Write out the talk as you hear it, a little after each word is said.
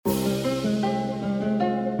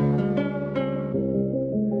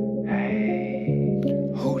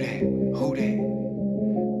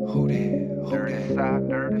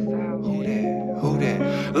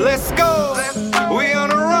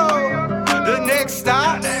next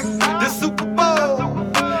stop, the Super Bowl.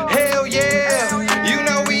 Hell yeah, you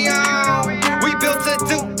know we on. We built to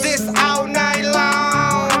do this all night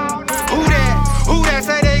long. Who that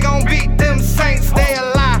say they gon' beat them Saints? They a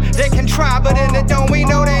lie. They can try, but in the dome we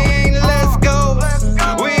know they ain't. Let's go.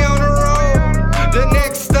 We on the road. The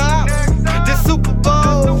next stop, the Super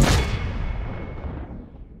Bowl.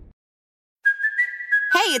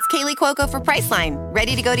 Hey, it's Kaylee Cuoco for Priceline.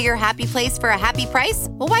 Ready to go to your happy place for a happy price?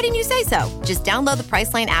 Well, why didn't you say so? Just download the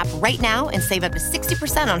Priceline app right now and save up to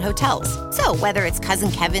 60% on hotels. So whether it's Cousin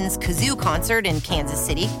Kevin's Kazoo Concert in Kansas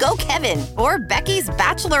City, go Kevin, or Becky's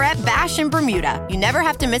Bachelorette Bash in Bermuda, you never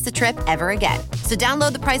have to miss a trip ever again. So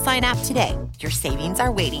download the Priceline app today. Your savings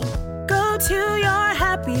are waiting. Go to your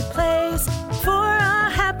happy place for a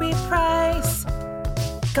happy price.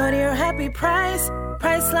 Go to your happy price,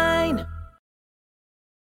 Priceline.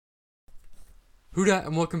 Who dat,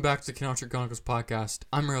 and welcome back to the Canal Street Chronicles podcast.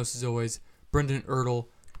 I'm your host, as always, Brendan Ertl.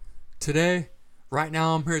 Today, right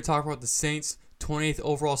now, I'm here to talk about the Saints' 28th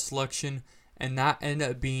overall selection, and that ended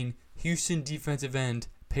up being Houston defensive end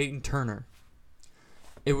Peyton Turner.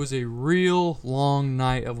 It was a real long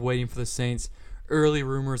night of waiting for the Saints. Early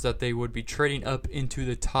rumors that they would be trading up into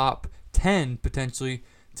the top 10, potentially,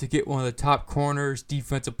 to get one of the top corners,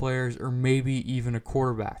 defensive players, or maybe even a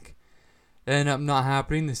quarterback. It ended up not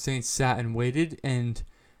happening. The Saints sat and waited, and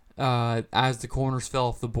as the corners fell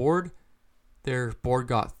off the board, their board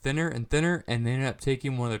got thinner and thinner, and they ended up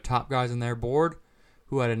taking one of their top guys on their board,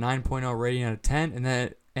 who had a 9.0 rating out of 10, and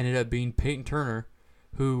that ended up being Peyton Turner,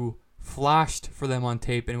 who flashed for them on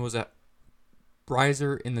tape and was a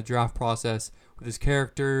riser in the draft process with his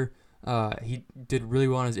character. He did really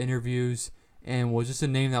well in his interviews, and was just a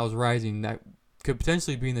name that was rising that could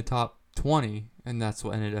potentially be in the top 20, and that's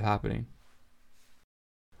what ended up happening.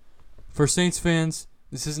 For Saints fans,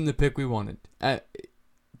 this isn't the pick we wanted.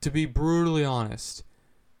 To be brutally honest,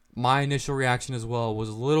 my initial reaction as well was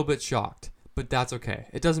a little bit shocked, but that's okay.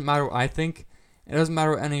 It doesn't matter what I think. It doesn't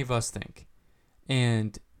matter what any of us think.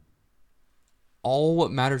 And all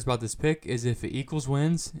what matters about this pick is if it equals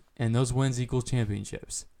wins, and those wins equal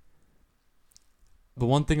championships. The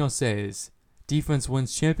one thing I'll say is defense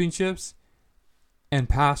wins championships, and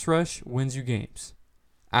pass rush wins you games.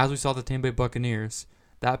 As we saw the Tampa Bay Buccaneers,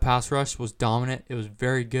 that pass rush was dominant. It was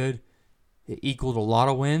very good. It equaled a lot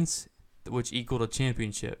of wins, which equaled a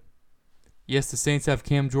championship. Yes, the Saints have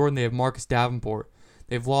Cam Jordan. They have Marcus Davenport.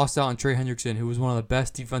 They've lost out on Trey Hendrickson, who was one of the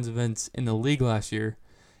best defensive ends in the league last year.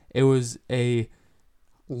 It was a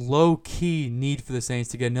low-key need for the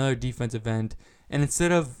Saints to get another defensive end. And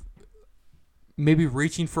instead of maybe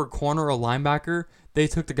reaching for a corner or a linebacker, they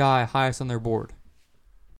took the guy highest on their board.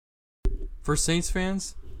 For Saints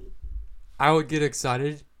fans, I would get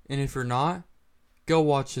excited, and if you're not, go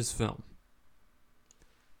watch this film.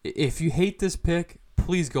 If you hate this pick,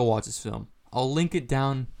 please go watch this film. I'll link it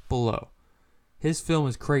down below. His film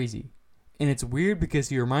is crazy, and it's weird because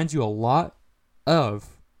he reminds you a lot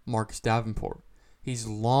of Marcus Davenport. He's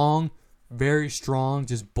long, very strong,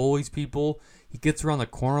 just bullies people. He gets around the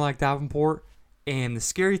corner like Davenport, and the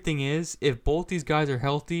scary thing is, if both these guys are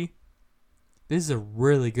healthy, this is a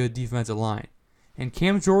really good defensive line. And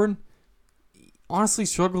Cam Jordan honestly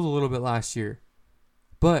struggled a little bit last year.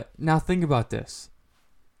 But now think about this.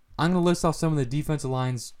 I'm going to list off some of the defensive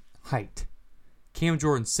line's height. Cam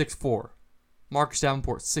Jordan, 6'4". Marcus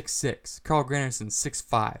Davenport, 6'6". Carl Granderson,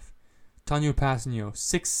 6'5". Tonio Passanio,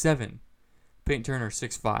 6'7". Peyton Turner,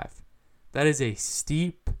 6'5". That is a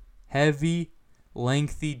steep, heavy,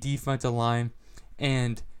 lengthy defensive line.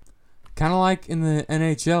 And kind of like in the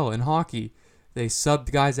NHL, in hockey, they sub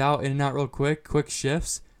the guys out in and out real quick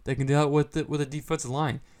shifts. They can do that with a defensive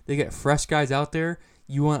line. They get fresh guys out there.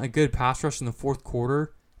 You want a good pass rush in the fourth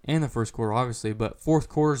quarter and the first quarter, obviously, but fourth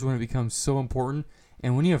quarter is when it becomes so important.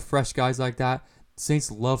 And when you have fresh guys like that, Saints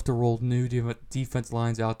love to roll new defense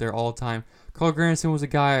lines out there all the time. Carl Granderson was a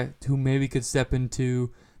guy who maybe could step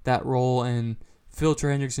into that role and fill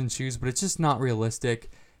Trey Hendrickson's shoes, but it's just not realistic.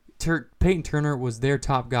 Peyton Turner was their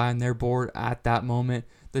top guy on their board at that moment.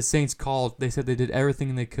 The Saints called. They said they did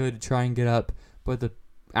everything they could to try and get up, but the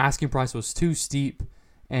asking price was too steep,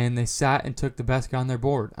 and they sat and took the best guy on their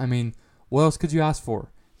board. I mean, what else could you ask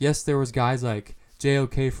for? Yes, there was guys like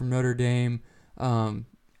JOK from Notre Dame,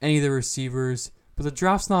 any of the receivers, but the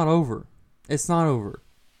draft's not over. It's not over.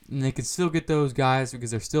 And they can still get those guys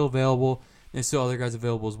because they're still available, and there's still other guys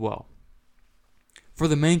available as well. For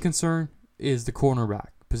the main concern is the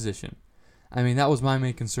cornerback position. I mean, that was my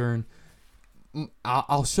main concern.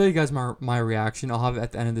 I'll show you guys my reaction. I'll have it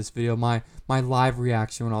at the end of this video, my live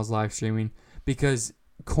reaction when I was live streaming, because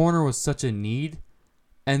corner was such a need,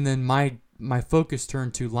 and then my my focus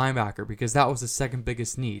turned to linebacker because that was the second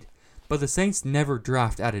biggest need. But the Saints never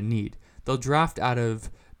draft out of need. They'll draft out of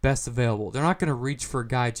best available. They're not going to reach for a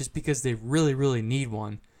guy just because they really, really need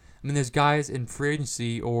one. I mean, there's guys in free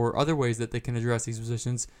agency or other ways that they can address these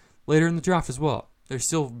positions later in the draft as well. There's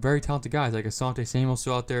still very talented guys like Asante Samuel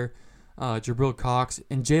still out there, Jabril Cox,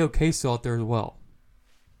 and J.O.K. still out there as well.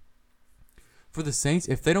 For the Saints,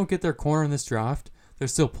 if they don't get their corner in this draft, they're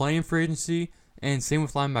still playing free agency, and same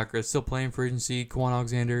with linebackers, still playing free agency, Quan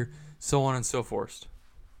Alexander, so on and so forth.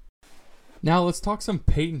 Now let's talk some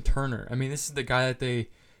Peyton Turner. I mean, this is the guy that they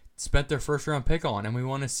spent their first round pick on, and we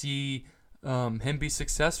want to see him be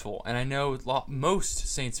successful. And I know most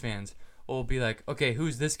Saints fans will be like, okay,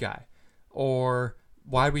 who's this guy? Or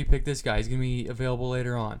why did we pick this guy? He's going to be available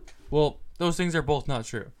later on. Well, those things are both not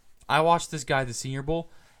true. I watched this guy at the Senior Bowl,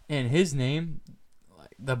 and his name,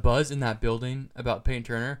 the buzz in that building about Peyton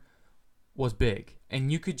Turner was big.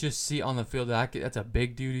 And you could just see on the field that that's a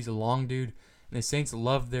big dude. He's a long dude. And the Saints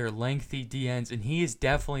love their lengthy DNs, and he is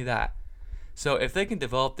definitely that. So if they can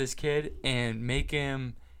develop this kid and make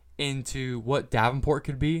him into what Davenport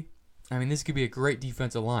could be, I mean, this could be a great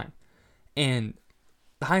defensive line. And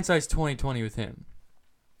the hindsight's 20/20 with him.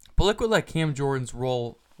 But look what Cam Jordan's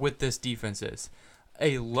role with this defense is.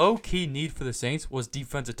 A low-key need for the Saints was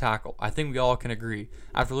defensive tackle. I think we all can agree.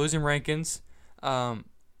 After losing Rankins and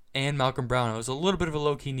Malcolm Brown, it was a little bit of a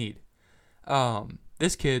low-key need.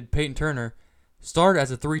 This kid, Peyton Turner, started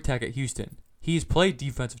as a 3-tech at Houston. He's played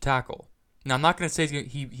defensive tackle. Now, I'm not going to say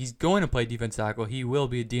he's going to play defensive tackle. He will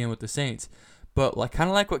be a DM with the Saints. But kind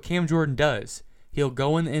of like what Cam Jordan does, he'll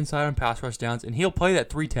go in the inside on pass rush downs, and he'll play that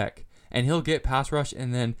 3-tech. And he'll get pass rush,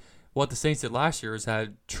 and then what the Saints did last year is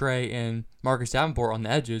had Trey and Marcus Davenport on the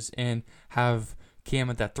edges and have Cam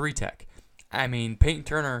at that 3-tech. I mean, Peyton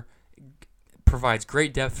Turner provides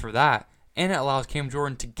great depth for that, and it allows Cam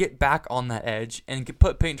Jordan to get back on that edge and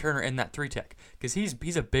put Peyton Turner in that 3-tech because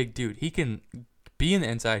he's a big dude. He can be in the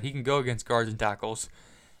inside. He can go against guards and tackles.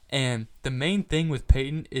 And the main thing with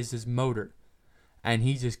Peyton is his motor. And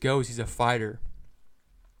he just goes. He's a fighter.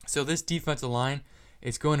 So this defensive line,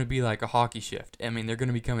 it's going to be like a hockey shift. I mean, they're going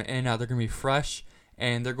to be coming in and out. They're going to be fresh,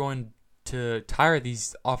 and they're going to tire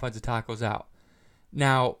these offensive tackles out.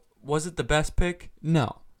 Now, was it the best pick?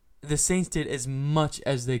 No. The Saints did as much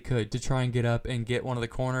as they could to try and get up and get one of the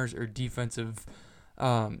corners or defensive,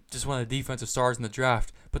 just one of the defensive stars in the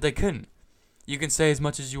draft, but they couldn't. You can say as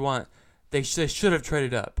much as you want. They should have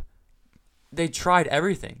traded up. They tried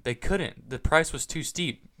everything. They couldn't. The price was too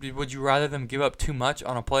steep. Would you rather them give up too much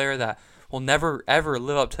on a player that will never, ever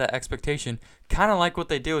live up to that expectation? Kind of like what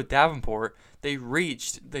they did with Davenport. They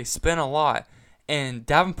spent a lot. And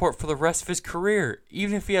Davenport, for the rest of his career,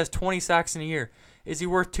 even if he has 20 sacks in a year, is he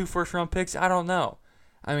worth 2 first-round picks? I don't know.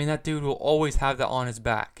 I mean, that dude will always have that on his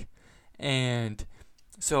back. And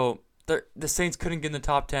so the Saints couldn't get in the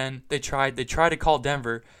top 10. They tried to call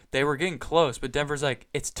Denver. They were getting close, but Denver's like,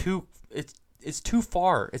 it's too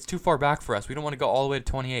far. It's too far back for us. We don't want to go all the way to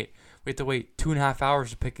 28. We have to wait 2.5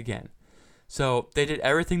 hours to pick again. So they did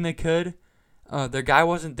everything they could. Their guy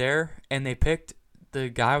wasn't there, and they picked the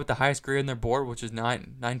guy with the highest grade on their board, which is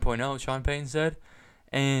 9.0, Sean Payton said.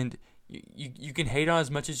 And you can hate on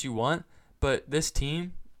as much as you want, but this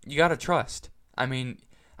team, you got to trust. I mean,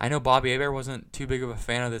 I know Bobby Hebert wasn't too big of a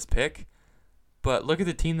fan of this pick, but look at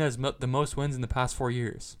the team that has the most wins in the past 4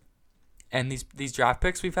 years. And these draft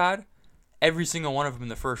picks we've had, every single one of them in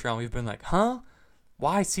the first round, we've been like, huh?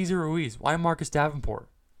 Why Cesar Ruiz? Why Marcus Davenport?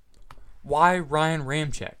 Why Ryan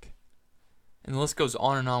Ramczyk? And the list goes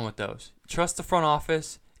on and on with those. Trust the front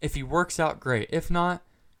office. If he works out, great. If not,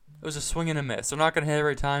 it was a swing and a miss. They're not going to hit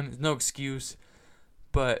every time. There's no excuse.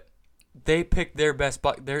 But they picked their best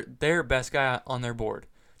guy on their board.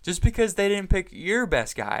 Just because they didn't pick your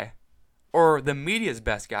best guy or the media's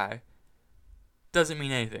best guy doesn't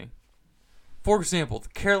mean anything. For example, the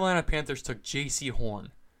Carolina Panthers took J.C.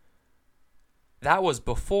 Horn. That was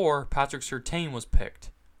before Patrick Surtain was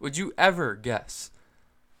picked. Would you ever guess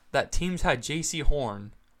that teams had J.C.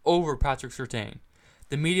 Horn over Patrick Surtain?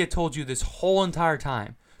 The media told you this whole entire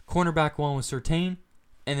time. Cornerback 1 was Surtain,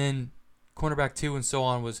 and then cornerback 2 and so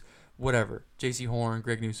on was whatever. J.C. Horn,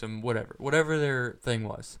 Greg Newsome, whatever. Whatever their thing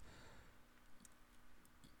was.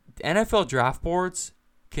 The NFL draft boards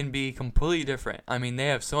can be completely different. I mean, they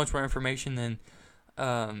have so much more information than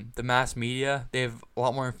the mass media. They have a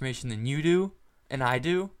lot more information than you do and I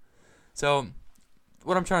do. So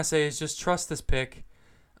what I'm trying to say is just trust this pick.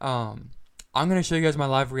 I'm going to show you guys my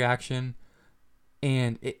live reaction.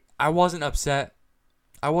 And I wasn't upset.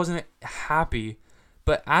 I wasn't happy.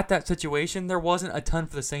 But at that situation, there wasn't a ton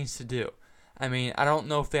for the Saints to do. I mean, I don't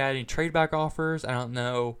know if they had any trade back offers. I don't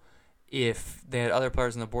know if they had other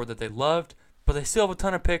players on the board that they loved. But they still have a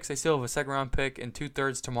ton of picks. They still have a second-round pick and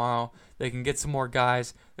 2/3 tomorrow. They can get some more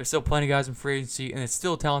guys. There's still plenty of guys in free agency, and it's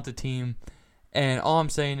still a talented team. And all I'm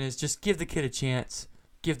saying is just give the kid a chance.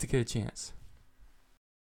 Give the kid a chance.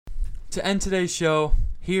 To end today's show,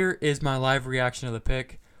 here is my live reaction of the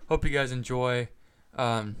pick. Hope you guys enjoy.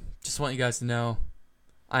 Just want you guys to know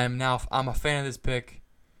I'm a fan of this pick.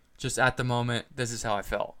 Just at the moment, this is how I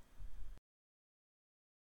felt.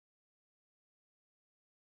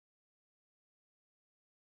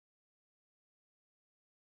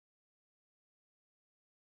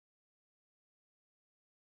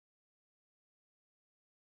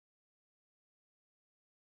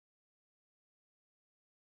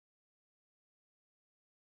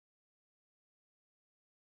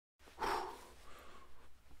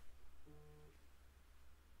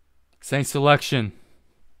 Saints selection.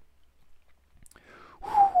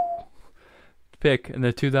 Pick in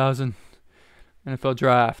the 2000 NFL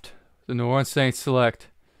Draft. The New Orleans Saints select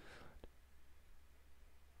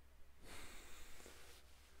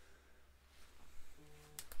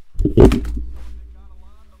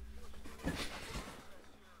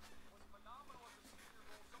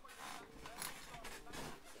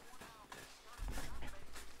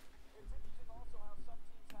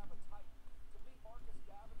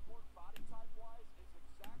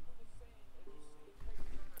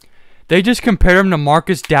They just compared him to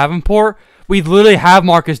Marcus Davenport. We literally have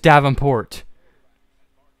Marcus Davenport.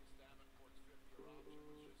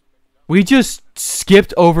 We just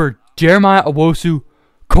skipped over Jeremiah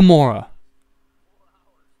Owusu-Koramoah.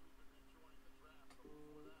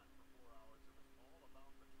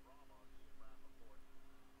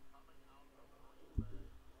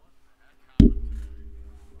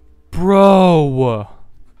 Bro.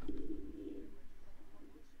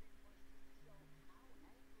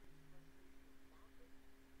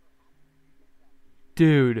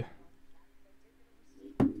 Dude.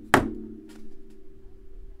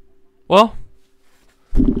 Well.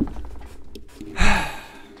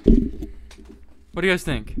 What do you guys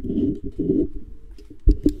think?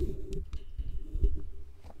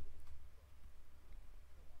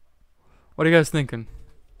 What are you guys thinking?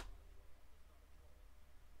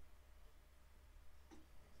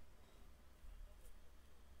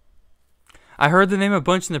 I heard the name a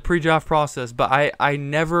bunch in the pre-draft process, but I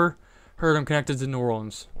never heard him connected to New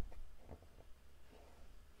Orleans.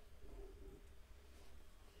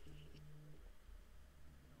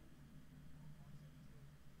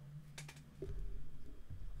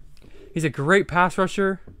 He's a great pass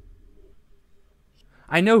rusher.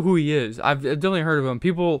 I know who he is. I've definitely heard of him.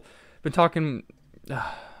 People have been talking.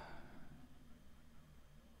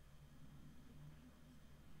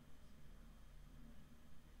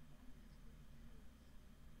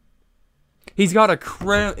 He's got a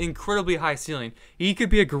incredibly high ceiling. He could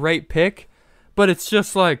be a great pick, but it's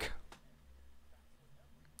just like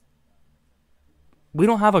we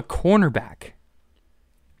don't have a cornerback.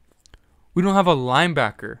 We don't have a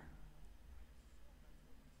linebacker.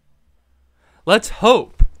 Let's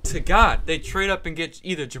hope to God they trade up and get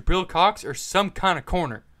either Jabril Cox or some kind of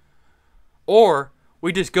corner. Or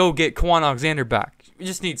we just go get Quan Alexander back. We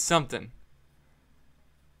just need something.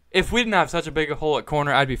 If we didn't have such a big a hole at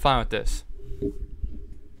corner, I'd be fine with this.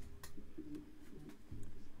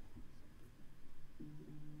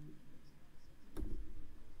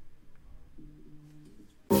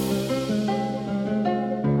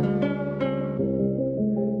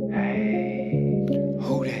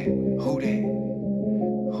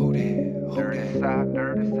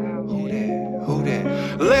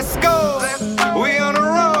 Let's go. We on the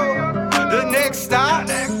road. The next stop,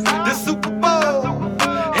 the Super Bowl.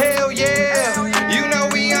 Hell yeah. You know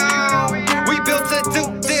we on. We built to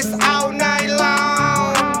do this all night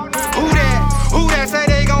long. Who that say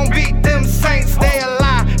they gon' beat them Saints? They a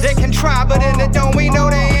lie. They can try, but in the dome we know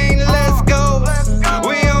they ain't.